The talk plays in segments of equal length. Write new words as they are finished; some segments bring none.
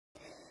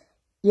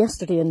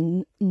Yesterday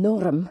in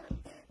Norham,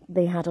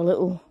 they had a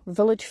little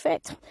village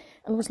fete,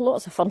 and there was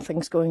lots of fun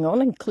things going on,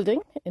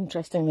 including,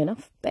 interestingly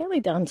enough, belly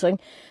dancing,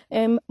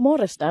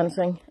 Morris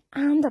dancing,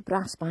 and a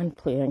brass band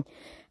playing.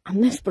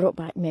 And this brought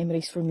back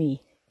memories for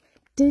me.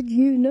 Did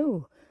you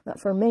know that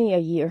for many a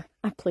year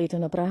I played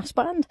in a brass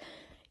band,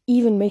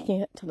 even making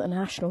it to the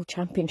national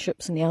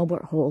championships in the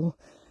Albert Hall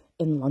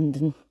in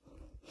London?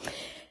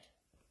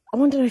 I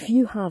wonder if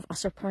you have a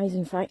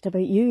surprising fact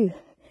about you.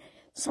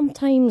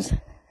 Sometimes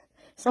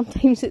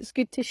it's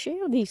good to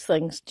share these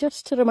things,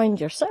 just to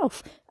remind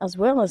yourself, as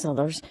well as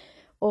others,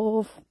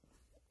 of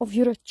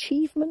your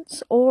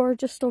achievements or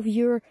just of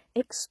your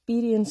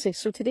experiences.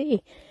 So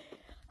today,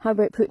 how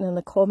about putting in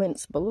the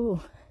comments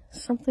below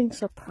something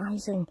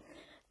surprising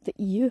that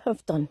you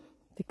have done?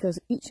 Because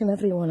each and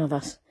every one of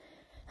us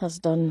has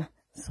done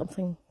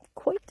something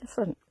quite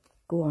different.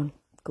 Go on,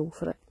 go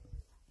for it.